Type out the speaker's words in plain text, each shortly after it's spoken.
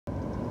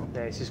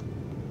Yeah, it's just...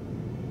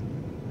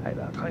 Hate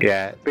that kind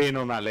Yeah, being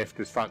on that lift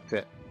has fucked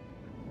it.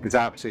 It's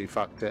absolutely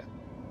fucked it.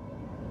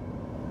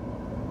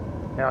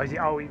 Yeah,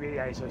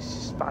 yeah, so it's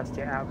just bad to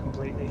get out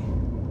completely.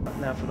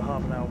 Now for the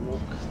half-an-hour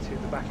walk to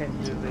the back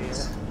end of the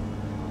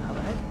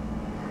hammerhead.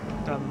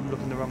 I'm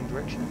looking the wrong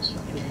direction.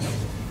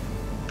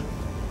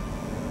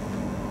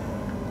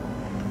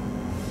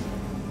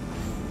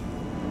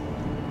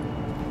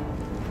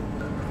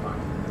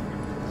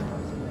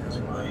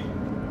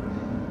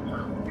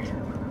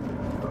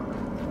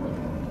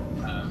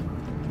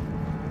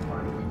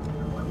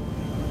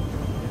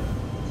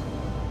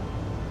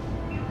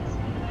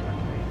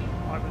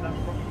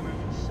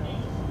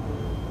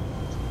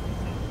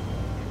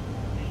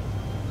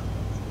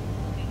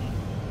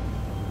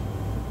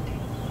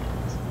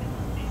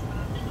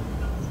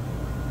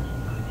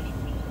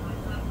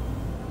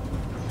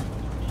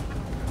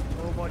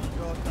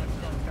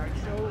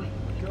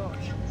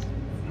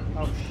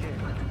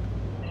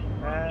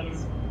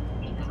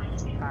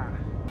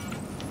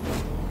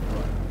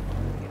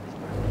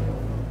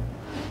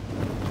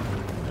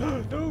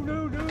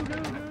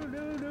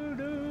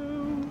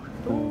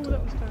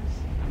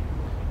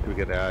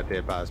 Get the idea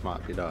about as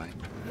might be dying.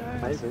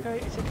 No, it's okay,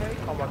 it's okay.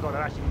 Oh my god,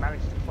 I actually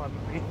managed to climb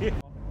up here.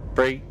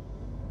 3,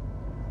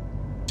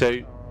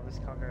 2, oh, this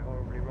can't go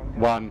horribly wrong.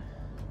 1.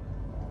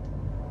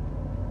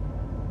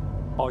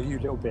 Oh, you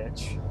little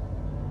bitch.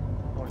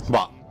 Honestly,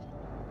 What?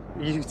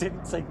 You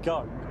didn't say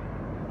go.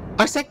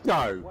 I said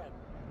go!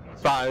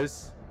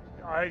 Buzz.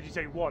 I heard you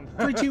say 1.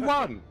 3, 2,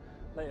 1.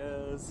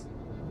 Laters.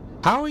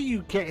 How are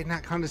you getting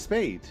that kind of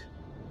speed?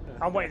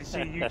 I'm waiting to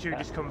see you two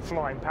just come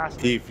flying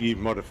past me. You've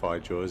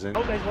modified yours, and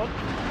oh, there's one.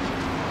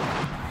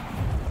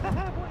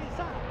 What is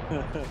that?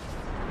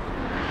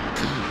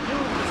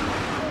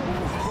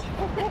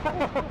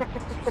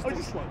 I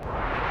just like...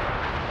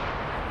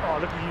 Oh,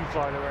 look at you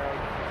flying around.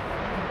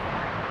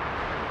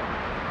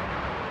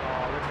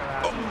 Oh, look at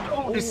that.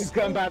 oh, this is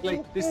going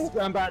badly. This is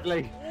going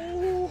badly.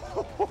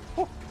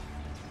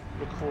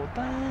 Record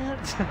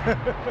that.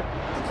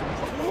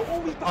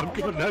 I've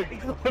got no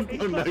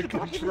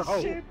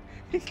control.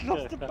 He's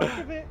lost the back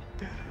of it.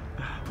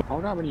 I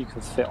wonder how many you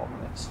can fit on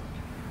this.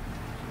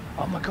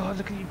 Oh my god,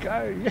 look at you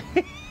go.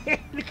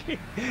 Look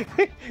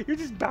at, you're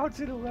just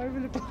bouncing all over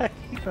the place.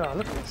 Oh,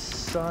 look at the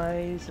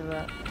size of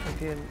that.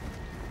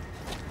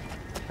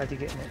 How'd you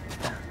get in it?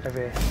 Over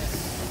here.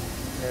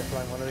 Yeah,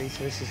 flying one of these,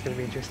 so this is going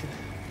to be interesting.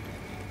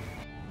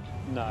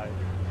 No.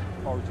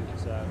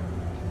 Origin's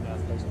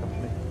Earth-based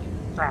company.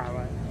 Ah,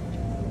 right.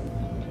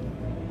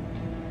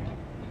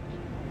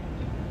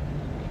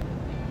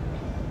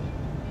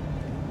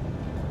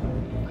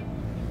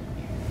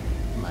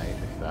 Mate,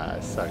 that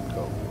is so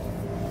cool.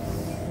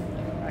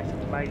 That's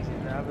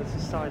amazing. Now, there's the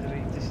size of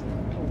it, just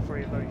all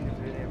three emotions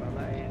in here, man.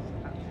 That is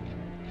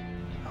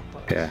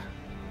absolutely... Yeah.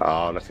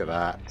 Oh, look at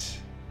that.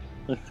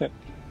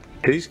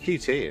 Who's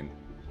QTing?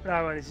 No,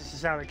 well, it's just the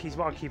sound that keeps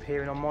what I keep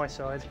hearing on my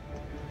side.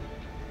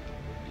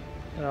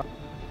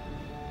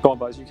 Go on,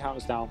 Buzz, you count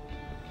us down.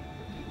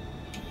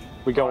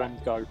 We go on,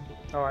 go.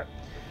 Alright.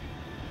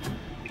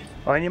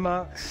 On your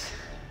marks.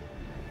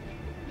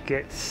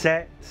 Get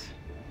set.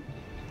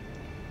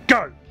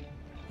 Go!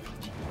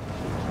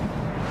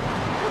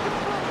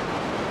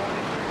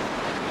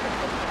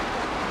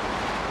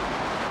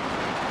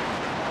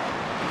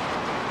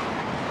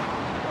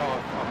 Oh,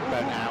 I'm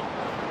burnt out.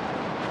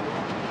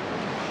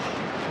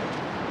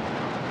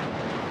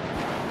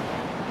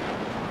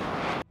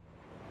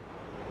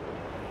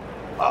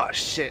 Oh,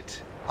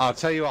 shit. I'll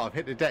tell you what, I've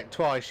hit the deck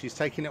twice. She's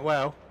taking it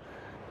well.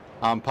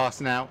 I'm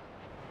passing out.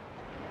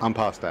 I'm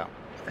passed out.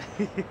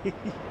 I'm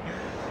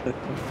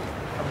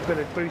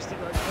gonna boost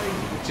it like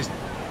crazy. Just,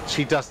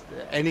 she does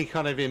any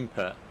kind of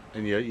input,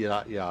 and you're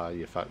like, yeah,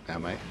 you're fucked now,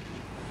 mate.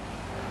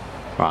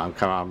 Right, I'm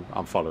coming.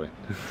 I'm following.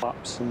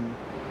 Flaps and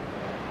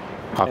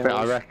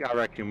I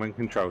reckon when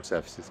control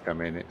surfaces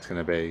come in, it's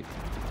going to be.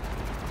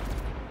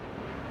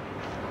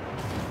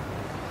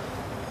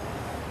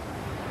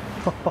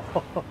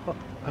 Oh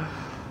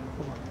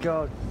my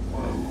god.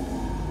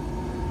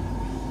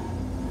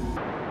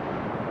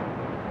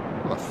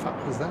 What the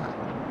fuck was that?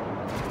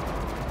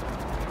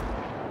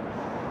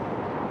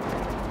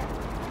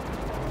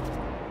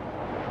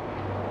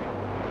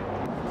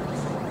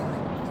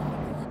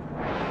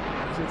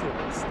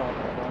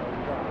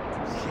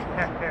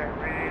 Yeah,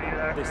 really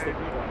low. This thing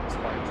was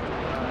like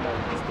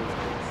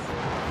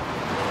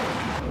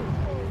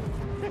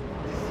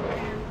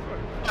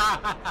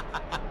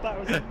That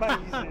was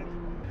amazing.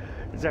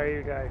 So here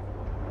we go.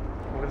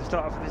 We're going to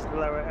start off with this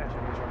lower edge. I'm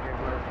going to try and get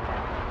lower.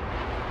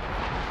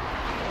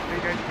 Here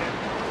you go again.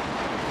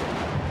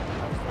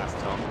 That's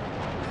Tom.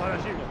 Oh,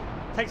 that's you.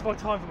 Takes my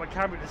time for my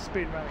camera to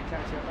spin around and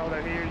catch up. Oh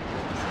no, here you go.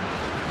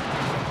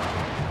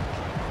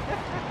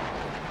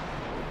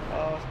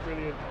 Oh, it's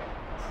brilliant.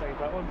 Save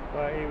that one.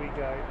 Right, here we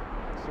go.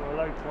 So a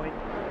low point.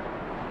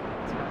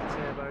 To that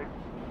turbo.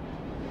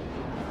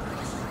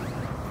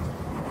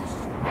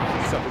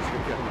 Something's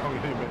going to go wrong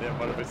in a minute.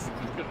 One of us is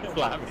going to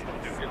slam.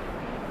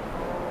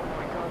 Oh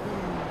my god.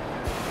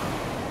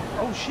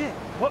 Oh shit.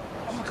 What?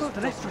 Oh my my god,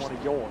 the left doesn't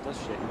want to yaw, does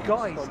she?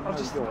 Guys, She's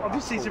got I've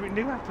just seen at all. something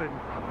new happen.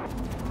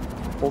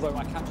 Although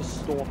I can't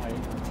just store my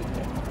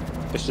ticket.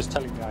 It's just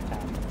telling me I can.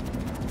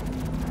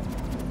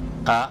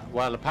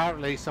 Well,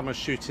 apparently someone's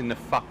shooting the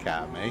fuck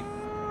out of me.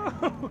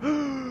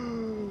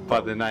 By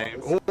the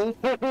name.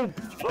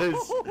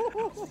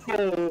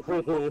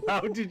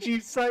 How did you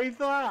say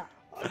that?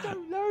 I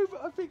don't know,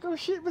 but I think I've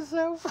shit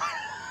myself.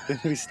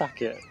 Did we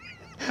stack it?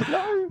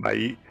 No!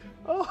 Mate,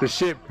 the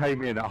ship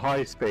came in at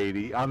high speed.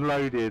 He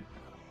unloaded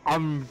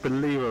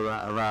unbelievable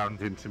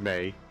around into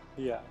me.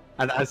 Yeah.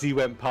 And as he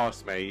went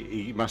past me,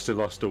 he must have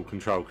lost all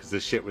control because the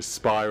ship was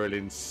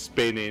spiraling,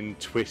 spinning,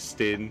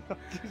 twisting.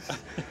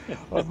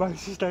 I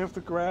managed to stay off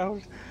the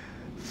ground.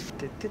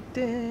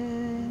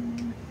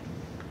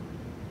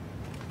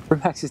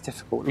 Remax is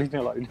difficult, leave me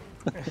alone.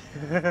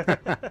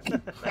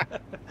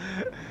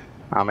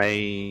 I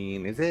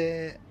mean, is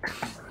it?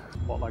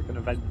 What, like an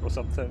event or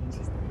something?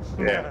 Just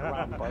Yeah.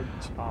 around bunch.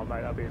 Oh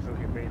mate, that'd be a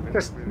fucking meme.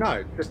 Just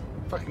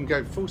fucking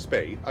go full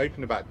speed,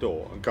 open the back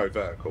door, and go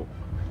vertical.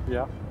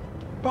 Yeah.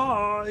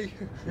 Bye.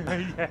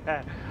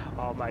 Yeah.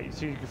 Oh mate,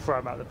 so you can throw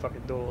them out the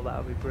fucking door,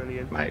 that would be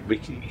brilliant. Mate, you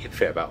could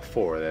fit about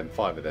 4 of them,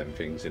 5 of them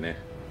things in here.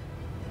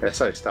 They're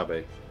so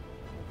stubby.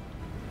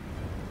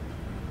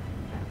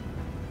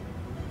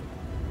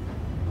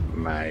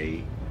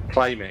 Mate,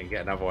 claim it and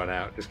get another one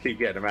out. Just keep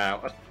getting them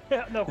out.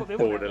 Yeah, no, I've got the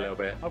other Forward one a little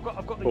bit. I've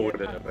got the Forward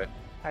a little bit.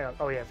 Hang on.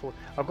 Oh yeah, forward.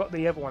 I've got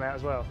the other one out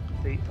as well.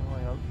 Hang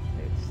on.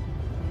 It's.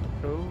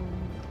 Oh.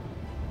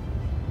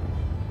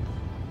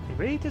 It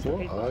really doesn't.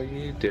 What are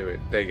you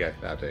doing? There you go.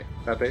 That'll do.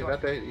 That'll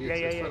do.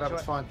 Yeah. That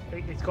was fine.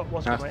 It's got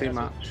what's That's on it, too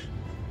hasn't much.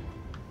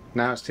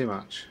 Now it's too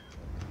much.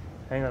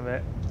 it? Hang on a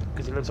minute,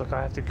 because it looks like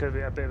I have to give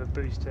it a bit of a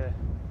boost here.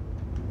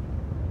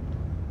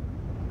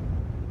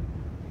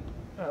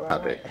 Oh,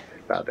 That'll do.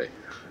 That'll do.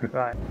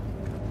 Right.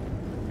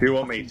 Do you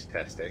want me to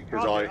test it?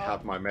 Because Oh, I yeah,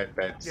 have my med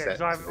bed Yeah, set.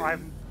 because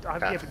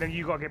yeah, but then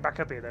you got to get back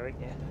up here, though, ain't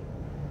you?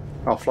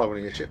 I'll fly one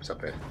of your ships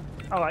up here.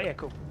 All right, yeah,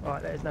 cool. All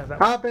right, let us know if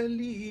that. I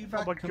believe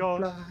I Oh my can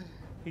God. fly.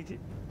 He did.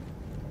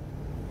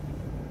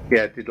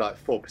 Yeah, it did like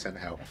 4%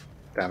 health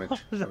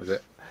damage. That was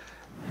it.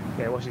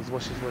 Yeah, watch this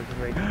working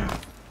rate.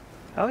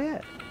 Oh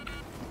yeah.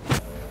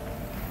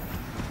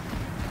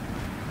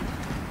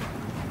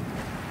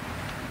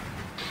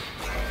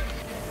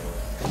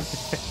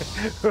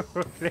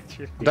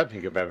 Literally. I don't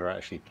think I've ever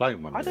actually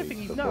flown one I of don't these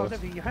think you. before. No, I don't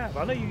think you have.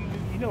 I know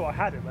you know I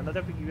had them, and I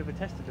don't think you've ever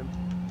tested them.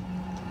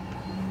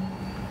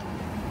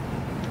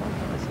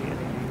 I see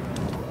anything new.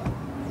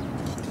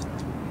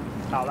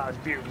 Oh, that was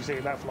beautiful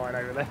seeing that flying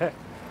over there.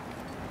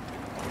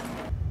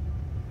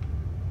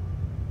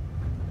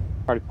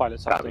 Probably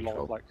pilots have to That'd be log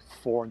cool. like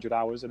 400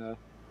 hours in an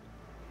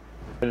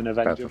Avenger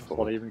That's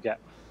before they even get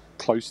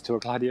close to a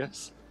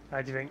Gladius.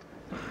 How do you think?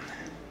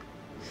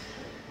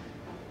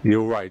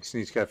 You're right, just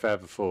need to go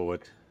further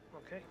forward.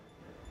 Okay.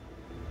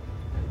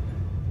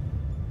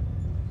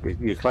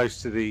 You're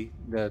close to the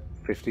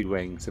 50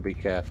 wings, so be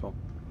careful.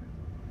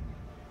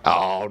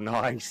 Oh,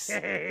 nice.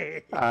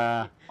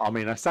 I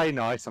mean, I say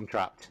nice, I'm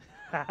trapped.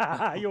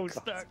 You're all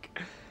stuck.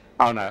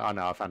 Oh no,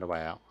 I found a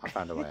way out.